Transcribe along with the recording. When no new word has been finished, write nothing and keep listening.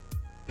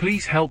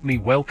Please help me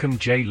welcome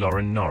J.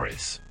 Lauren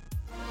Norris.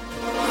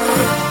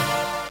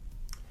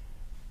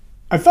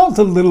 I felt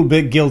a little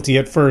bit guilty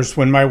at first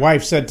when my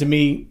wife said to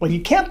me, well,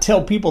 you can't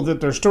tell people that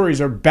their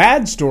stories are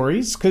bad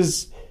stories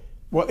because,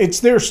 well, it's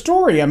their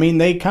story. I mean,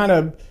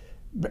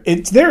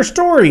 it's their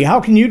story.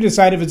 How can you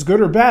decide if it's good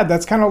or bad?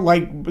 That's kind of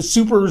like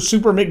super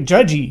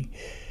McJudgy.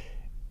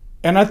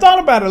 And I thought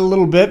about it a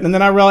little bit, and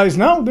then I realized,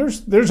 no,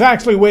 there's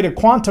actually a way to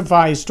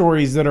quantify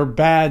stories that are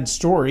bad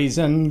stories,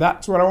 and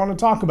that's what I want to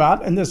talk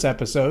about in this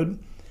episode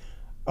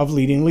of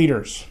Leading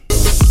Leaders.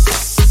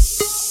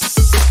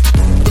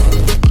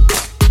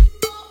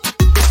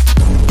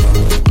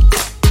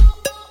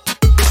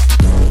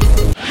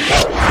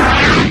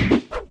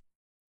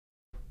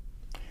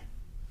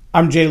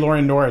 I'm J.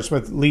 Lauren Norris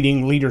with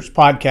Leading Leaders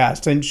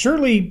Podcast, and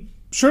surely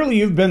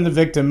you've been the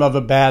victim of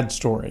a bad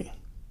story.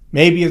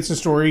 Maybe it's a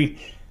story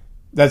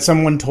that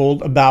someone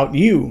told about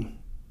you,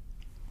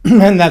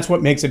 and that's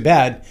what makes it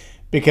bad,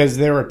 because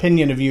their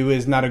opinion of you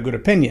is not a good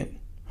opinion.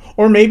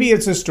 Or maybe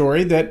it's a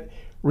story that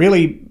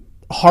really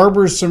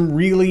harbors some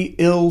really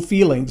ill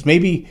feelings.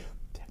 Maybe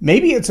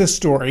it's a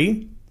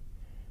story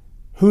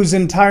whose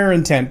entire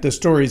intent, the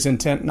story's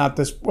intent,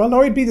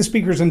 it'd be the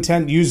speaker's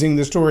intent using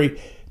the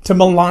story to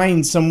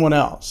malign someone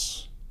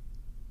else.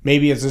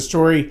 Maybe it's a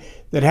story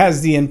that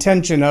has the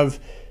intention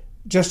of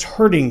just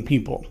hurting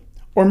people.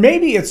 Or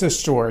maybe it's a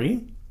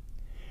story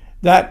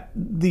that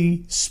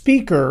the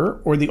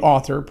speaker or the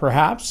author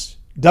perhaps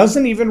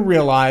doesn't even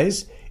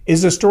realize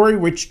is a story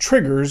which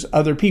triggers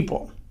other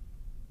people.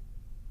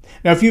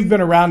 Now, if you've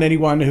been around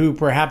anyone who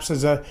perhaps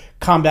is a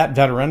combat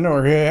veteran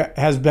or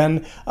has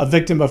been a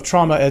victim of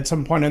trauma at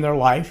some point in their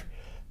life,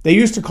 they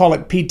used to call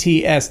it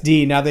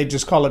PTSD. Now they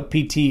just call it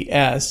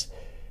PTS.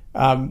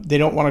 They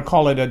don't want to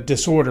call it a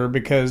disorder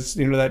because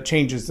that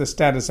changes the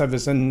status of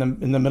us in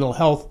the mental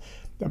health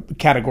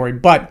category.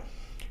 But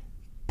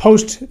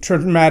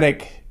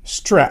post-traumatic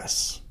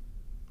stress,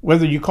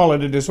 whether you call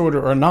it a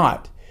disorder or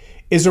not,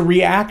 is a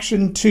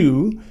reaction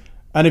to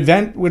an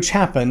event which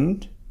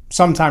happened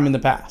sometime in the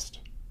past.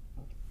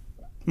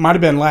 Might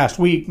have been last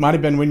week, might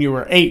have been when you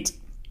were 8,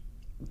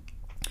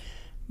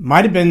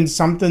 might have been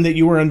something that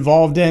you were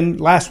involved in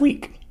last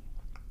week.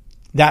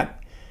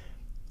 That,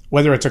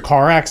 whether it's a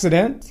car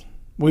accident,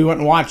 we went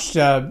and watched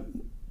Gran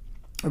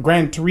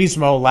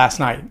Turismo last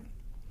night.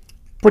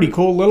 Pretty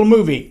cool little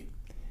movie.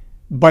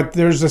 But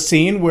there's a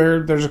scene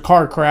where there's a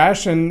car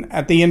crash, and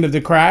at the end of the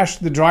crash,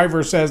 the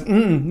driver says,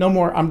 no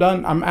more, I'm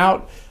done, I'm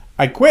out,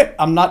 I quit,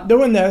 I'm not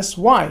doing this.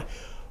 Why?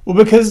 Well,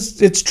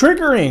 because it's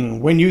triggering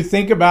when you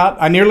think about,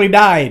 I nearly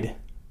died,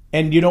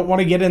 and you don't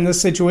want to get in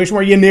this situation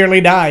where you nearly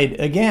died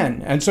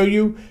again. And so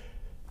you,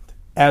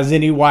 as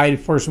any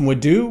wise person would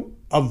do,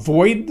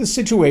 avoid the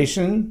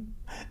situation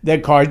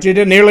that caused you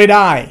to nearly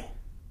die.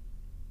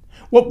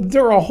 Well,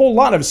 there are a whole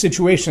lot of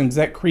situations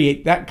that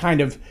create that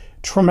kind of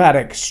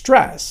traumatic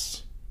stress.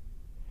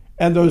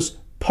 And those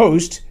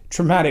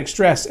post-traumatic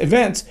stress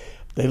events,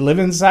 they live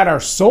inside our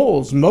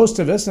souls, most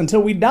of us,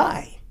 until we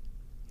die.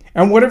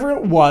 And whatever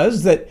it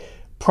was that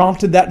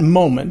prompted that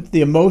moment,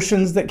 the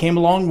emotions that came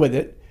along with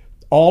it,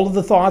 all of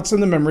the thoughts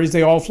and the memories,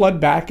 they all flood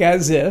back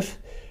as if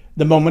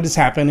the moment is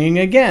happening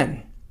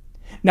again.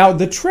 Now,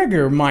 the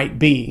trigger might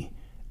be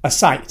a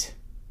sight,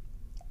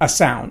 a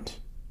sound,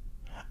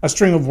 a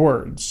string of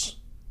words,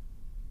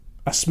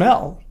 a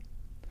smell,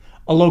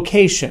 a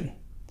location.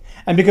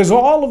 And because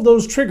all of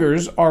those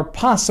triggers are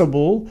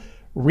possible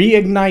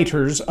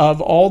reigniters of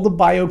all the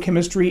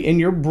biochemistry in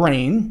your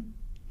brain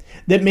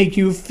that make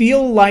you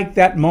feel like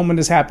that moment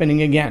is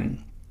happening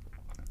again.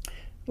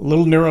 A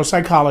little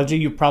neuropsychology,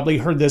 you've probably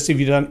heard this if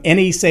you've done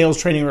any sales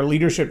training or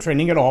leadership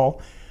training at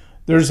all.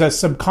 There's a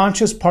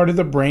subconscious part of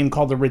the brain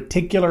called the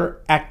reticular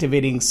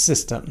activating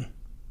system.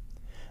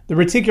 The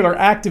reticular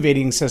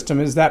activating system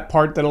is that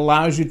part that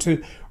allows you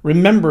to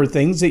remember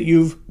things that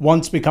you've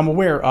once become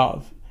aware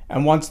of.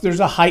 And once there's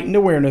a heightened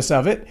awareness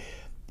of it,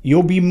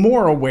 you'll be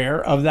more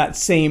aware of that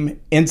same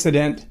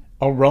incident,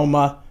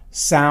 aroma,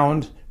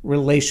 sound,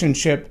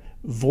 relationship,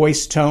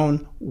 voice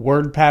tone,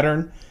 word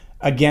pattern,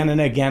 again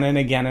and again and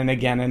again and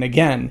again and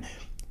again.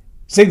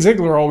 Zig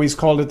Ziglar always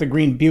called it the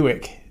green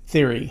Buick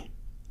theory.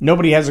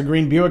 Nobody has a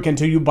green Buick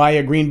until you buy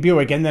a green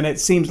Buick, and then it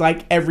seems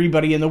like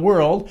everybody in the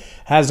world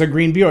has a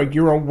green Buick.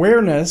 Your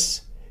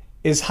awareness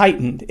is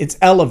heightened. It's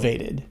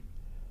elevated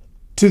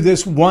to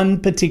this one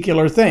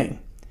particular thing.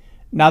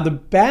 Now, the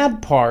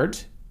bad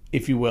part,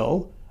 if you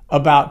will,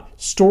 about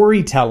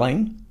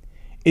storytelling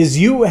is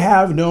you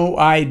have no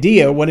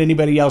idea what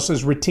anybody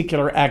else's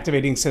reticular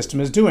activating system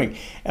is doing.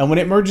 And when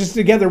it merges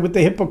together with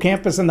the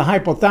hippocampus and the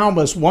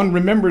hypothalamus, one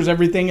remembers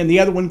everything and the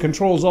other one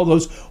controls all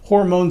those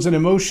hormones and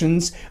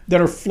emotions that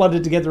are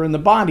flooded together in the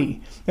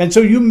body. And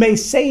so you may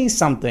say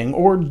something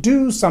or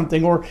do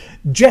something or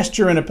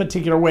gesture in a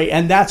particular way,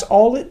 and that's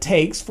all it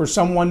takes for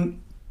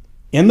someone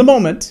in the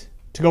moment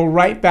to go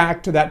right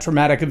back to that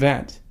traumatic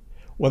event,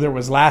 whether it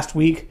was last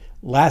week,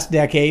 last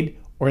decade,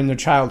 or in their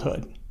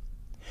childhood.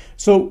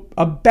 So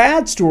a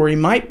bad story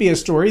might be a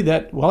story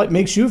that, well, it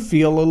makes you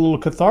feel a little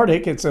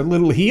cathartic. It's a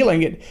little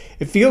healing.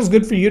 It feels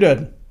good for you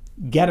to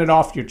get it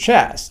off your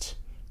chest.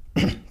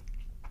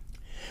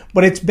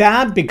 But it's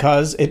bad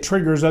because it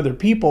triggers other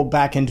people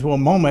back into a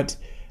moment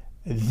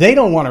they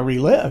don't want to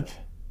relive.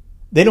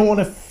 They don't want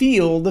to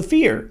feel the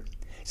fear.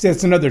 See,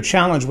 that's another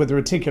challenge with the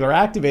reticular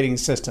activating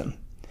system.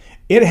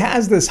 It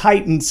has this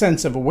heightened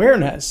sense of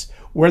awareness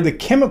where the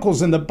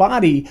chemicals in the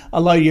body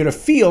allow you to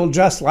feel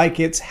just like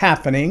it's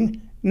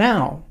happening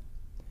now.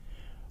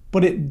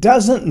 But it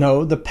doesn't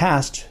know the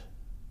past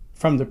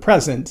from the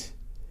present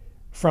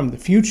from the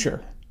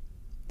future.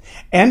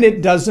 And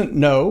it doesn't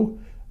know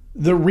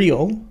the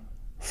real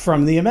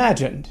from the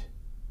imagined.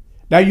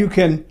 Now you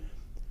can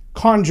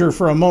conjure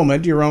for a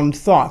moment your own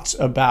thoughts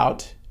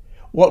about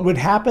what would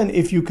happen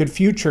if you could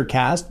future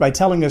cast by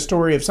telling a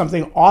story of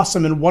something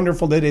awesome and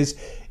wonderful that is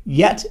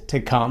yet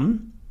to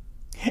come,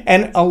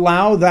 and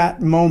allow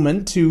that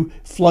moment to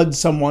flood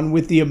someone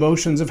with the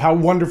emotions of how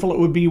wonderful it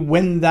would be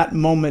when that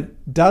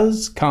moment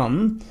does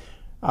come.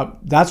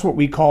 That's what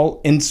we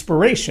call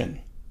inspiration.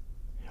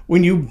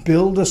 When you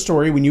build a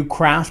story, when you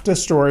craft a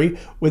story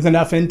with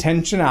enough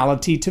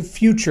intentionality to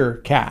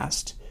future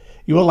cast,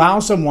 you allow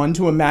someone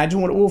to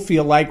imagine what it will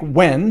feel like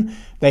when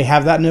they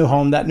have that new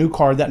home, that new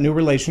car, that new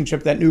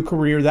relationship, that new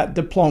career, that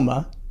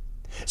diploma.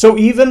 So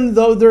even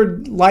though their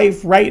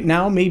life right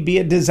now may be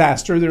a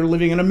disaster, they're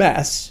living in a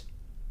mess,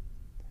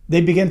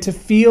 they begin to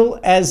feel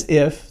as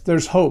if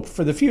there's hope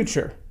for the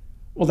future.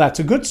 Well, that's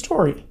a good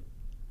story.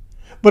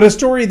 But a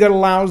story that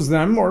allows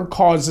them or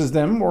causes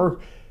them or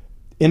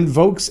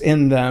invokes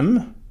in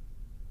them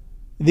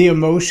the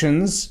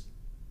emotions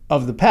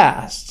of the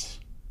past,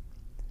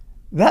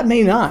 that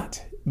may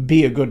not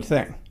be a good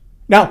thing.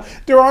 Now,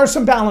 there are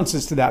some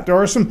balances to that. There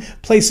are some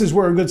places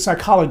where a good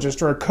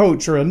psychologist or a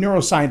coach or a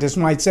neuroscientist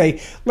might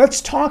say,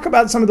 let's talk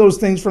about some of those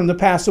things from the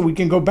past so we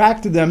can go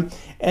back to them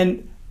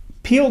and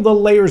peel the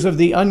layers of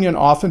the onion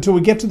off until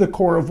we get to the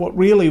core of what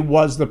really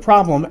was the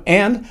problem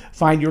and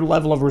find your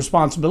level of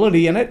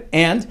responsibility in it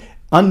and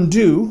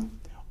undo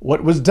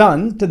what was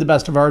done to the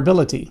best of our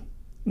ability.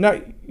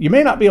 Now, you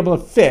may not be able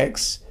to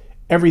fix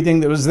everything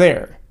that was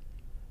there,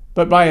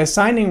 but by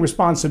assigning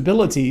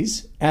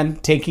responsibilities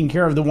and taking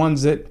care of the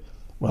ones that,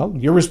 well,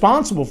 you're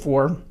responsible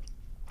for,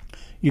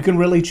 you can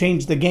really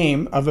change the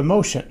game of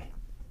emotion.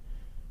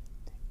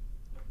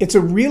 It's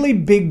a really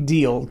big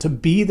deal to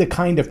be the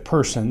kind of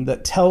person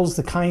that tells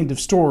the kind of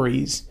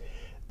stories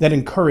that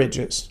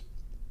encourages,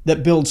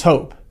 that builds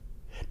hope.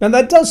 Now,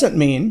 that doesn't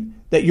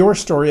mean that your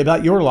story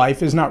about your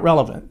life is not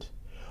relevant.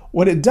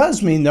 What it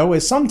does mean, though,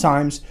 is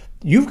sometimes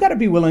you've got to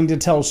be willing to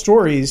tell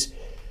stories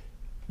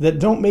that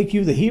don't make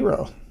you the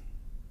hero.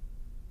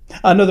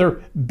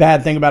 Another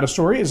bad thing about a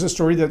story is a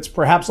story that's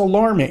perhaps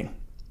alarming,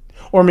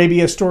 or maybe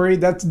a story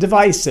that's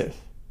divisive.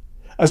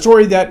 A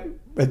story that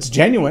it's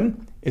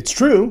genuine, it's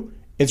true,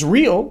 it's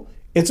real,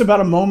 it's about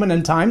a moment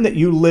in time that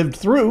you lived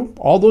through.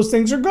 All those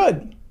things are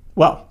good.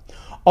 Well,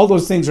 all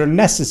those things are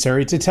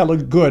necessary to tell a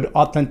good,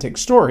 authentic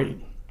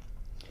story.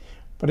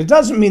 But it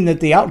doesn't mean that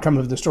the outcome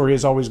of the story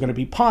is always going to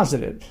be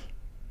positive.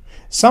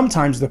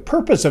 Sometimes the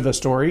purpose of a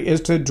story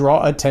is to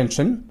draw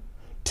attention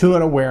to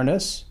an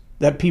awareness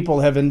that people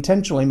have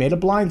intentionally made a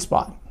blind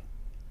spot.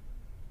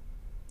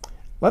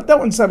 Let that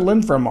one settle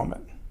in for a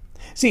moment.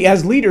 See,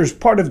 as leaders,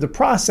 part of the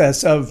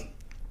process of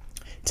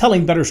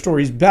telling better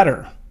stories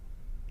better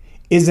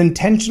is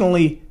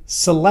intentionally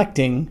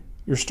selecting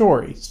your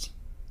stories.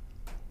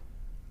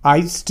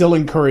 I still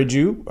encourage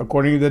you,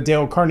 according to the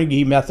Dale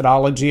Carnegie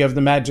methodology of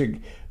the magic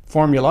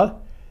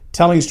formula,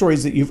 telling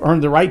stories that you've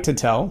earned the right to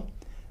tell,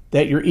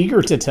 that you're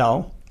eager to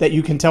tell, that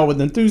you can tell with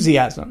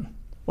enthusiasm.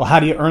 Well, how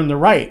do you earn the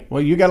right?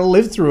 Well, you got to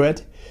live through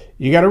it,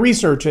 you got to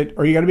research it,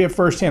 or you got to be a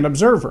first-hand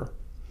observer.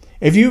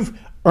 If you've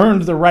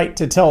earned the right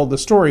to tell the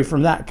story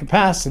from that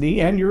capacity,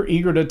 and you're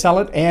eager to tell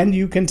it, and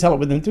you can tell it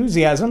with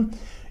enthusiasm,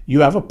 you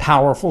have a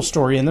powerful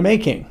story in the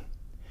making.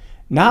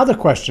 Now the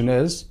question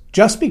is,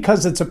 just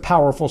because it's a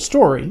powerful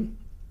story,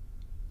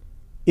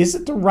 is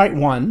it the right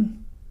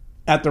one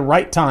at the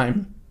right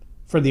time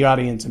for the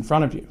audience in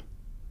front of you?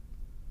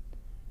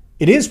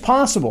 It is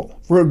possible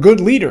for a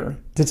good leader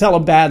to tell a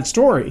bad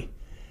story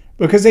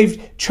because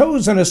they've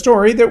chosen a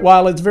story that,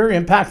 while it's very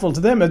impactful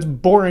to them, it's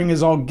boring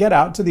as all get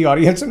out to the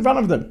audience in front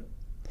of them.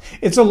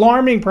 It's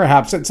alarming,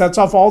 perhaps. It sets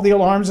off all the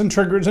alarms and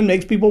triggers and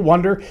makes people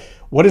wonder,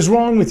 what is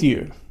wrong with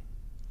you?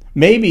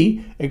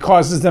 Maybe it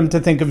causes them to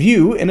think of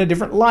you in a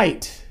different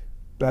light.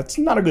 That's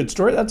not a good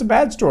story. That's a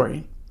bad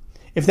story.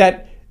 If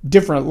that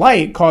different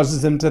light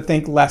causes them to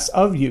think less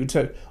of you,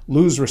 to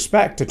lose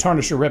respect, to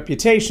tarnish your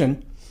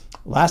reputation,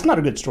 well, that's not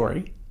a good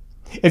story.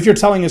 If you're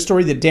telling a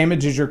story that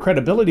damages your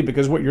credibility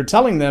because what you're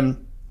telling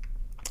them,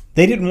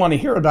 they didn't want to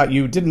hear about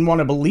you, didn't want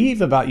to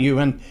believe about you,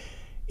 and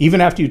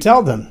even after you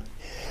tell them,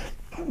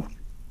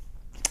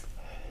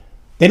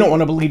 they don't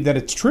want to believe that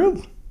it's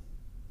true.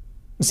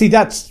 See,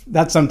 that's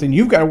something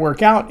you've got to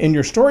work out in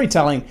your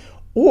storytelling,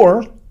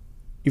 or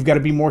you've got to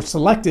be more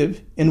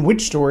selective in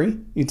which story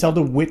you tell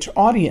to which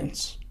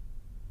audience.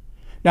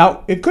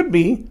 Now, it could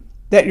be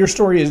that your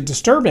story is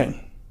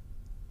disturbing.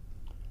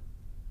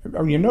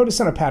 Are you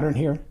noticing a pattern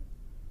here?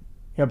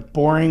 You have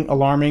boring,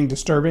 alarming,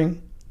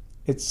 disturbing.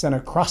 It's an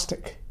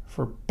acrostic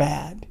for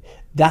bad.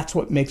 That's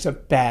what makes a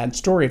bad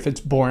story. If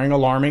it's boring,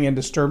 alarming, and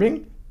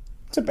disturbing,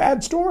 it's a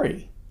bad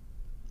story.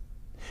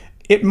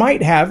 It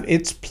might have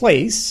its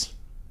place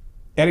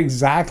at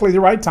exactly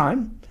the right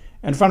time,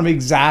 in front of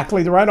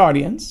exactly the right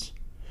audience,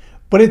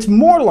 but it's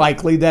more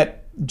likely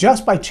that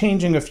just by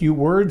changing a few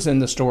words in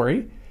the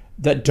story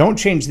that don't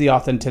change the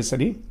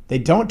authenticity, they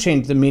don't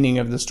change the meaning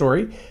of the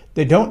story,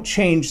 they don't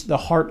change the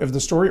heart of the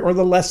story or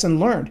the lesson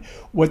learned.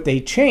 What they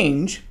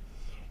change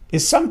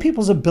is some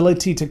people's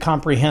ability to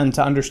comprehend,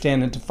 to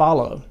understand, and to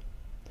follow.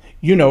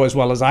 You know as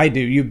well as I do,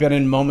 you've been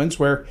in moments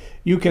where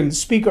you can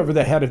speak over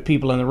the head of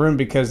people in the room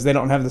because they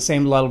don't have the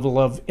same level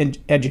of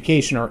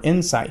education or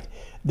insight.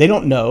 They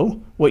don't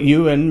know what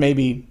you and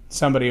maybe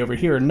somebody over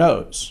here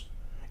knows.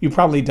 You've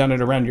probably done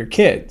it around your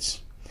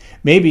kids.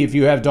 Maybe if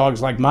you have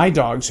dogs like my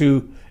dogs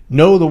who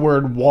know the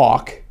word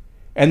walk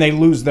and they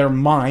lose their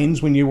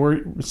minds when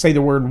you say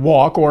the word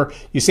walk, or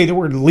you say the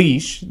word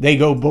leash, they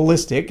go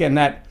ballistic, and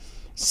that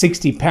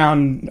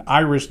 60-pound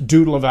Irish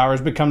doodle of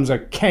ours becomes a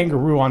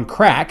kangaroo on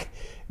crack,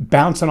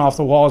 bouncing off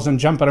the walls and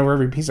jumping over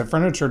every piece of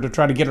furniture to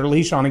try to get her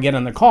leash on and get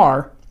in the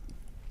car.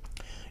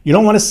 You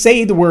don't want to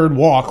say the word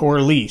walk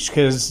or leash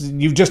because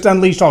you've just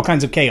unleashed all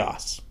kinds of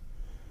chaos.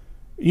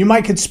 You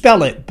could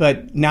spell it,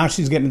 but now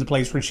she's getting to the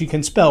place where she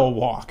can spell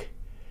walk.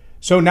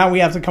 So now we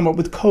have to come up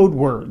with code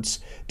words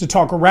to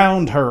talk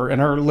around her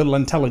and her little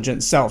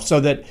intelligent self so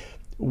that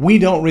we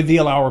don't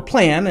reveal our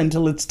plan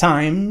until it's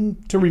time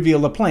to reveal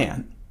the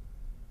plan.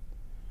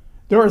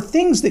 There are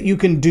things that you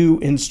can do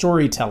in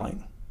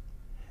storytelling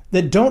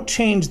that don't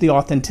change the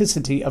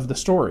authenticity of the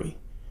story.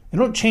 They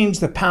don't change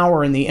the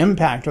power and the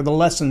impact or the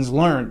lessons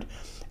learned,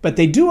 but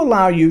they do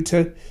allow you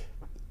to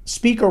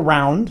speak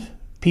around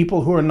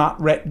people who are not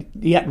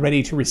yet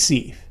ready to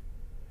receive.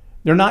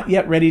 They're not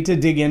yet ready to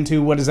dig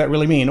into what does that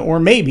really mean. Or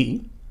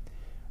maybe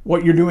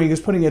what you're doing is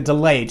putting a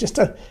delay, just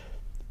a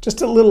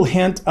little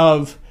hint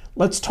of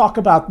let's talk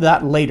about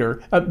that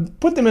later.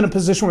 Put them in a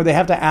position where they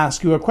have to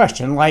ask you a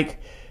question, like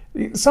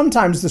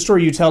sometimes the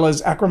story you tell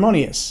is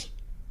acrimonious.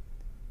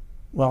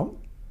 Well,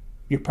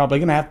 you're probably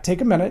going to have to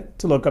take a minute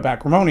to look up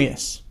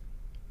acrimonious.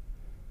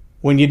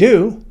 When you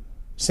do,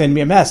 send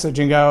me a message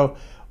and go,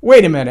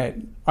 wait a minute,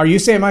 are you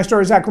saying my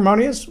story is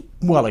acrimonious?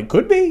 Well, it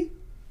could be.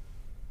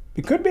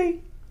 It could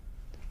be.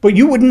 But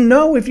you wouldn't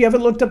know if you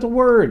haven't looked up the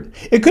word.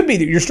 It could be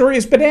that your story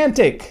is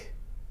pedantic,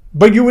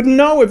 but you wouldn't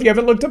know if you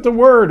haven't looked up the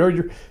word, or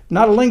you're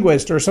not a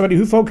linguist or somebody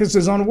who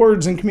focuses on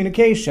words and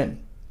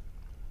communication.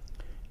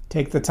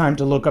 Take the time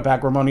to look up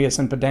acrimonious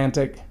and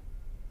pedantic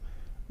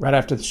right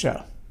after the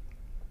show.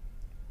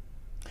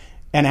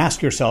 And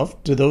ask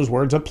yourself, do those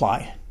words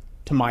apply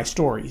to my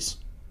stories?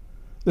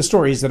 The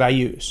stories that I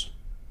use.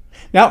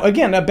 Now,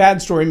 again, a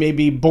bad story may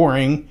be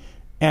boring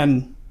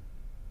and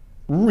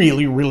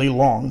really, really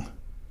long.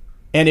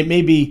 And it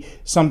may be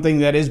something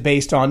that is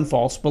based on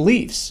false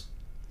beliefs.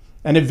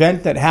 An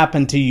event that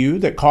happened to you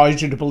that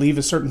caused you to believe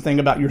a certain thing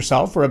about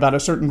yourself or about a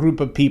certain group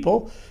of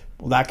people,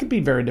 well, that could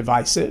be very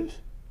divisive.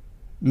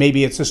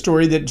 Maybe it's a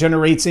story that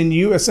generates in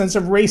you a sense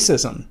of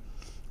racism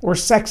or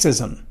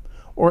sexism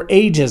or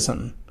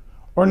ageism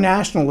or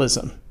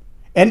nationalism.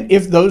 And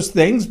if those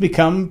things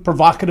become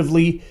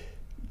provocatively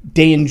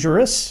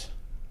dangerous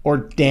or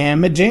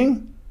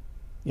damaging,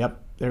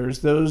 yep, there's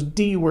those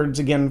D words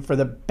again for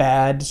the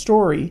bad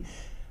story,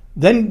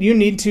 then you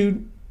need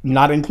to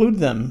not include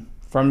them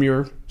from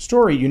your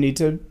story. You need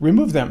to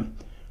remove them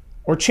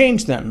or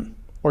change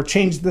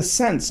the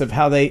sense of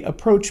how they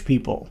approach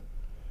people.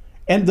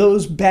 And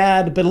those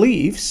bad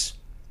beliefs,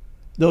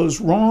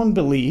 those wrong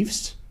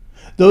beliefs,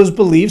 those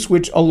beliefs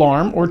which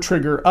alarm or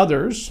trigger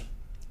others,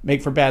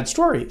 make for bad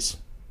stories.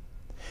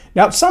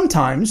 Now,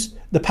 sometimes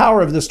the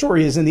power of the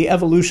story is in the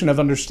evolution of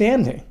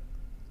understanding.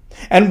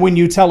 And when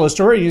you tell a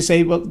story, you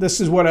say, well,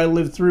 this is what I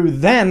lived through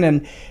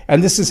then,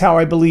 and this is how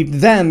I believed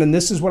then, and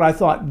this is what I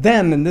thought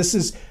then, and this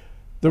is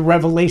the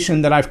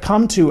revelation that I've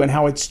come to and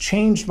how it's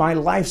changed my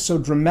life so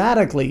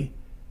dramatically.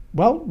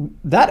 Well,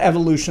 that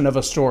evolution of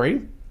a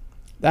story,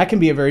 that can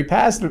be a very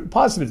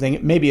positive thing.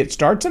 Maybe it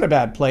starts in a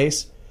bad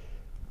place,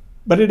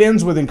 but it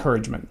ends with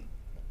encouragement.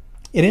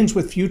 It ends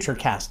with future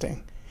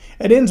casting.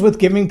 It ends with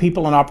giving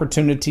people an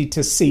opportunity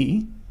to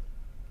see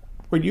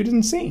what you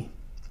didn't see.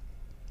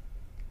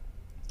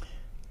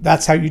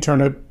 That's how you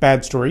turn a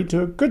bad story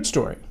to a good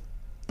story.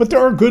 But there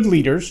are good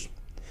leaders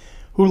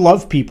who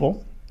love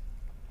people,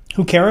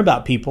 who care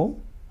about people,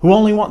 who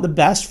only want the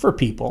best for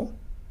people.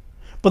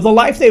 But the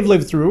life they've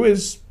lived through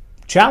is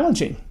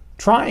challenging,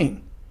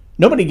 trying.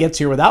 Nobody gets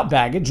here without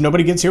baggage.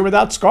 Nobody gets here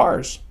without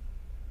scars.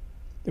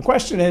 The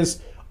question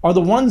is, are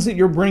the ones that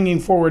you're bringing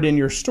forward in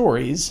your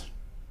stories,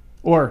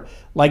 or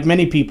like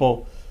many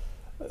people,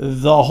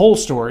 the whole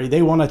story?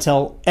 They want to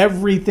tell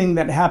everything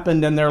that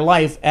happened in their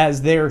life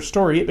as their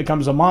story. It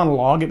becomes a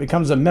monologue. It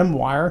becomes a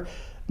memoir,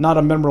 not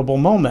a memorable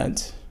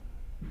moment.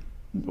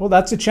 Well,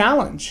 that's a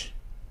challenge.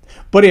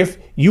 But if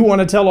you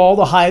want to tell all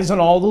the highs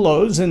and all the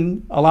lows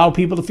and allow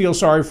people to feel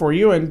sorry for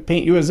you and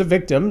paint you as a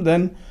victim,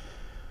 then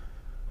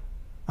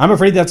I'm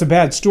afraid that's a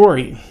bad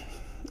story.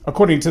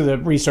 according to the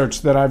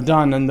research that I've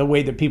done and the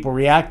way that people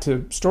react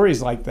to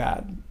stories like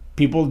that,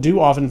 people do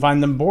often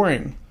find them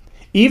boring.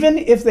 Even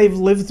if they've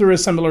lived through a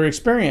similar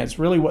experience,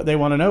 really what they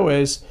want to know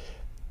is,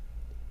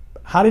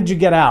 how did you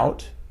get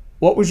out?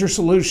 What was your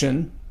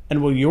solution?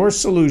 And will your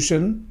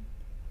solution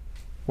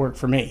work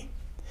for me?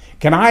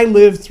 Can I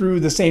live through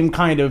the same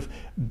kind of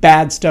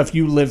bad stuff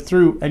you lived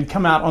through and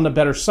come out on the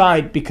better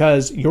side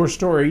because your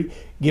story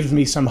gives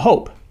me some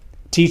hope,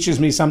 teaches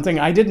me something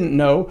I didn't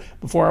know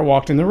before I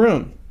walked in the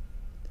room?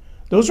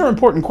 Those are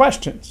important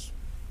questions.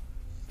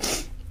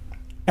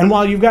 And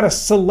while you've got to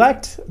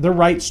select the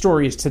right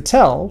stories to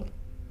tell,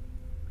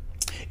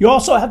 you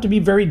also have to be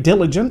very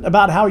diligent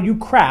about how you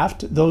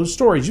craft those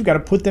stories. You've got to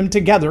put them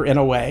together in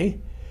a way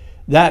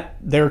that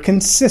they're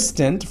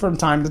consistent from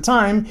time to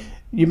time.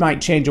 You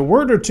might change a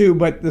word or two,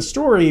 but the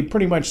story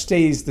pretty much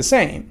stays the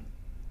same.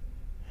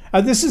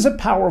 This is a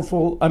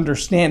powerful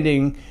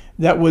understanding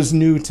that was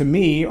new to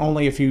me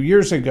only a few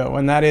years ago,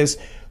 and that is,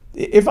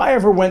 if I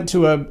ever went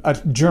to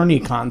a Journey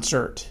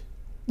concert,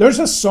 there's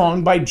a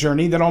song by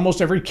Journey that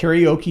almost every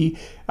karaoke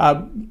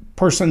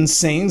person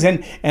sings,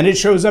 and it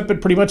shows up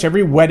at pretty much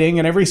every wedding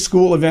and every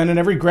school event and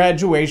every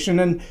graduation,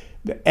 and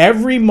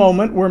every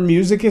moment where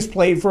music is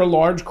played for a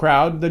large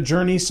crowd, the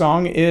Journey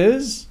song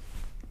is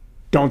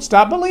Don't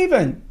Stop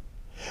Believin'.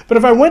 But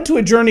if I went to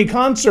a Journey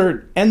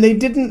concert and they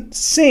didn't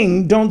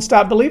sing Don't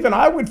Stop Believin',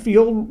 I would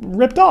feel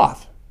ripped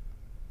off.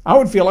 I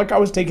would feel like I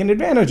was taken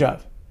advantage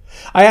of.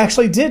 I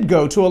actually did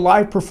go to a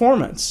live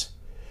performance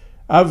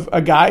of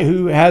a guy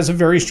who has a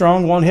very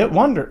strong one-hit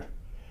wonder.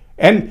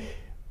 And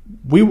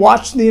we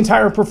watched the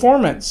entire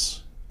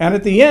performance. And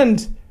at the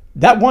end,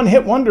 that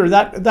one-hit wonder,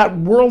 that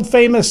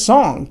world-famous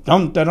song,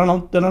 dun, dun,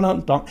 dun, dun,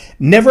 dun, dun,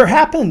 never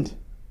happened.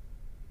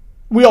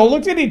 We all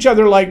looked at each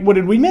other like, what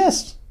did we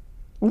miss?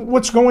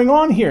 What's going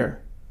on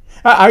here?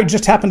 I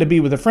just happened to be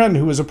with a friend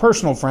who was a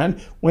personal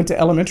friend, went to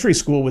elementary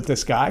school with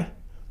this guy.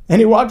 And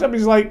he walked up,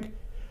 he's like,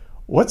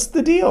 what's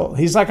the deal?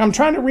 He's like, I'm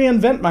trying to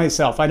reinvent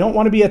myself. I don't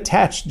want to be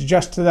attached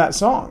just to that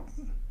song.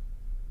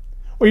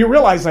 Well, you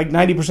realize like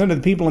 90% of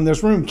the people in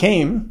this room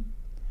came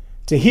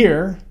to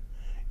hear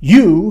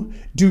you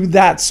do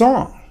that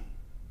song.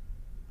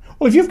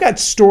 Well, if you've got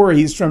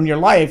stories from your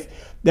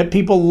life that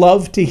people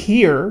love to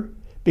hear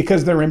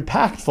because they're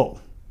impactful,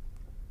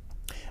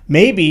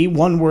 maybe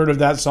one word of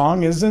that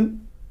song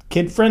isn't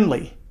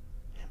kid-friendly.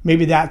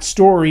 Maybe that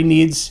story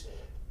needs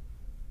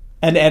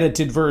an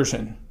edited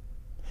version.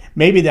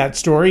 Maybe that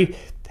story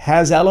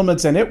has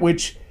elements in it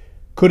which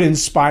could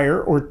inspire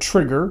or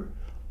trigger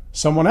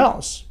someone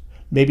else.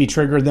 Maybe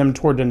trigger them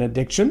toward an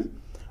addiction,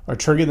 or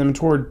trigger them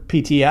toward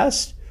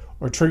PTS,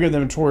 or trigger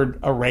them toward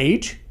a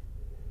rage.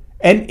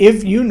 And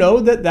if you know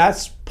that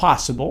that's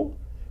possible,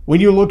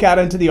 when you look out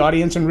into the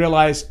audience and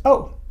realize,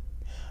 oh,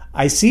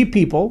 I see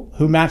people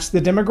who match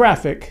the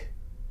demographic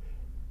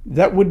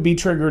that would be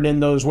triggered in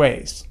those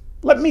ways,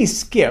 let me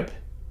skip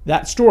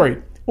that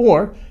story.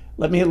 Or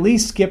let me at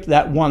least skip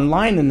that one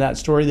line in that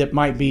story that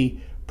might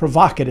be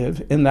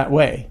provocative in that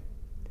way.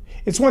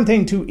 It's one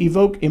thing to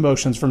evoke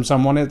emotions from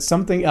someone. It's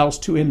something else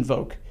to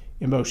invoke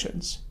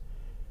emotions.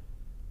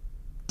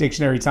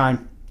 Dictionary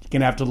time. You're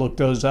going to have to look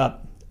those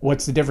up.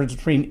 What's the difference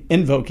between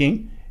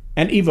invoking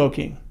and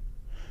evoking?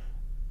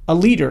 A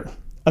leader,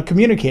 a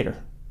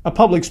communicator, a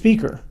public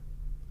speaker,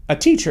 a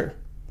teacher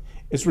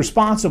is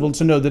responsible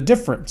to know the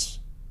difference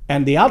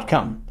and the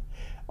outcome.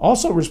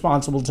 Also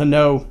responsible to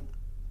know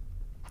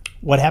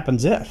what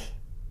happens if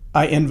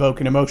I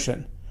invoke an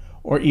emotion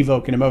or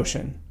evoke an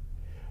emotion.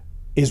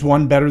 Is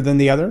one better than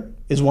the other?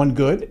 Is one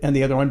good and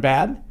the other one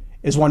bad?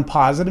 Is one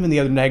positive and the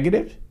other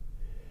negative?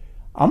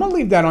 I'm going to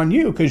leave that on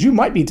you, because you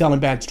might be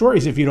telling bad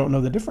stories if you don't know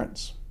the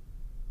difference.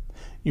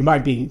 You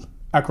might be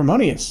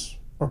acrimonious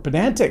or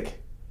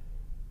pedantic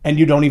and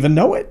you don't even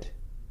know it.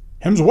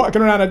 Him's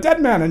walking around a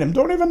dead man and him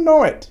don't even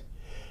know it.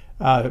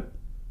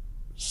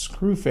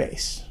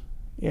 Screwface.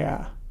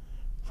 Yeah.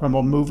 From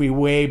a movie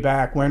way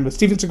back when with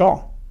Steven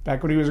Seagal,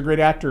 back when he was a great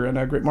actor and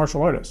a great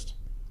martial artist.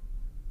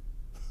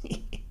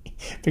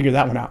 Figure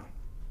that one out.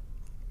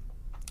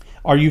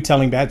 Are you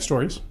telling bad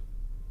stories?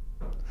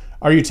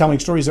 Are you telling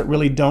stories that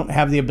really don't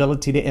have the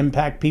ability to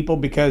impact people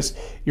because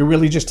you're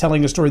really just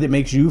telling a story that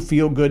makes you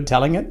feel good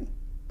telling it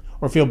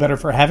or feel better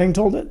for having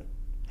told it?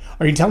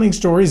 Are you telling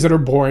stories that are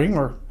boring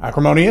or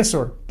acrimonious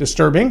or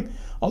disturbing,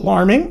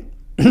 alarming,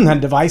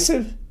 and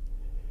divisive?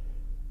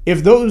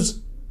 If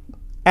those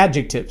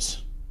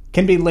adjectives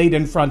can be laid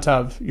in front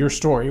of your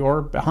story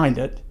or behind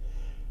it,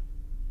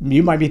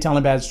 you might be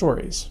telling bad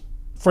stories.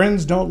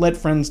 Friends, don't let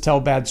friends tell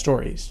bad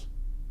stories.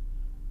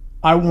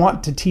 I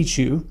want to teach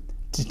you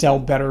to tell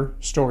better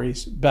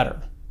stories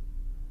better.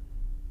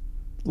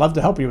 Love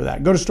to help you with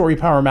that. Go to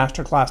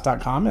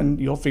storypowermasterclass.com and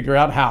you'll figure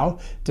out how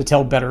to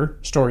tell better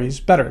stories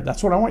better.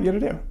 That's what I want you to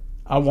do.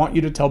 I want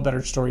you to tell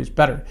better stories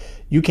better.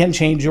 You can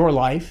change your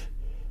life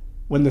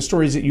when the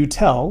stories that you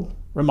tell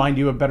remind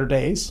you of better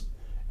days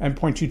and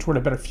point you toward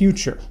a better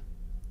future.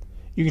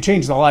 You can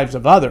change the lives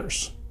of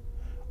others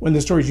when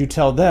the stories you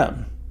tell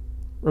them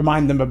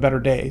remind them of better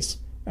days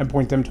and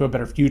point them to a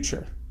better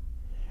future.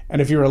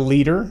 And if you're a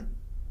leader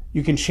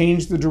you can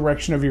change the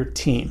direction of your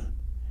team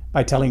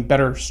by telling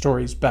better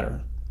stories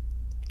better.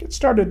 Get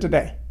started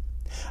today.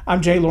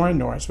 I'm J. Loren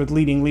Norris with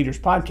Leading Leaders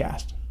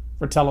Podcast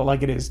for Tell It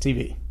Like It Is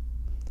TV.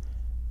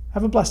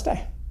 Have a blessed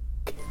day.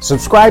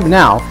 Subscribe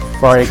now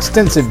for our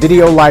extensive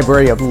video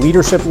library of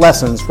leadership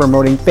lessons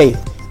promoting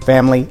faith,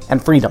 family,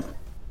 and freedom.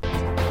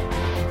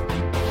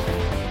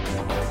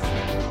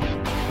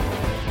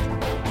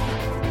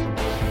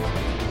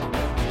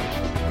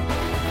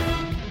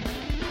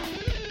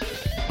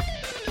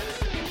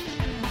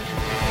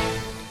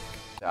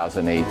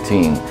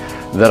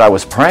 That I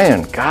was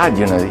praying, God,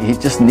 he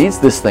just needs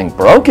this thing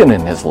broken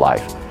in his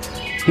life.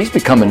 He's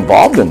become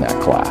involved in that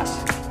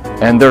class.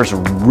 And there's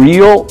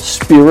real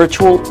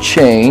spiritual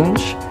change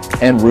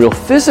and real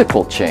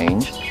physical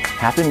change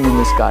happening in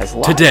this guy's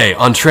life. Today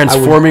on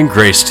Transforming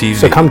Grace TV.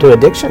 Succumb to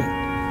addiction,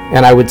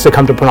 and I would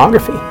succumb to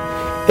pornography.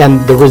 And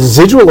the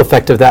residual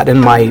effect of that in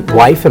my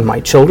wife and my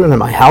children and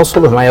my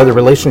household and my other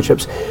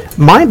relationships,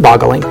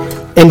 mind-boggling.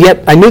 And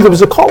yet I knew there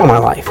was a call in my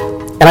life.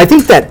 And I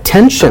think that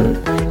tension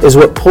is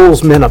what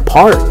pulls men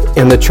apart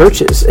in the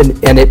churches,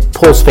 and it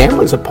pulls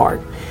families apart.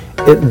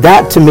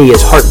 That to me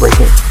is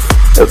heartbreaking.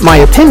 My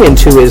opinion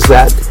too is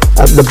that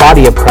the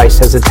body of Christ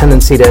has a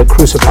tendency to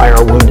crucify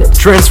our wounded.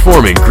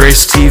 Transforming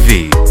Grace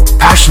TV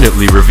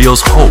passionately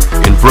reveals hope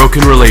in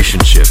broken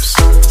relationships.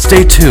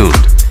 Stay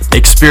tuned.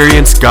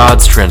 Experience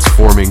God's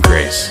transforming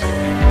grace.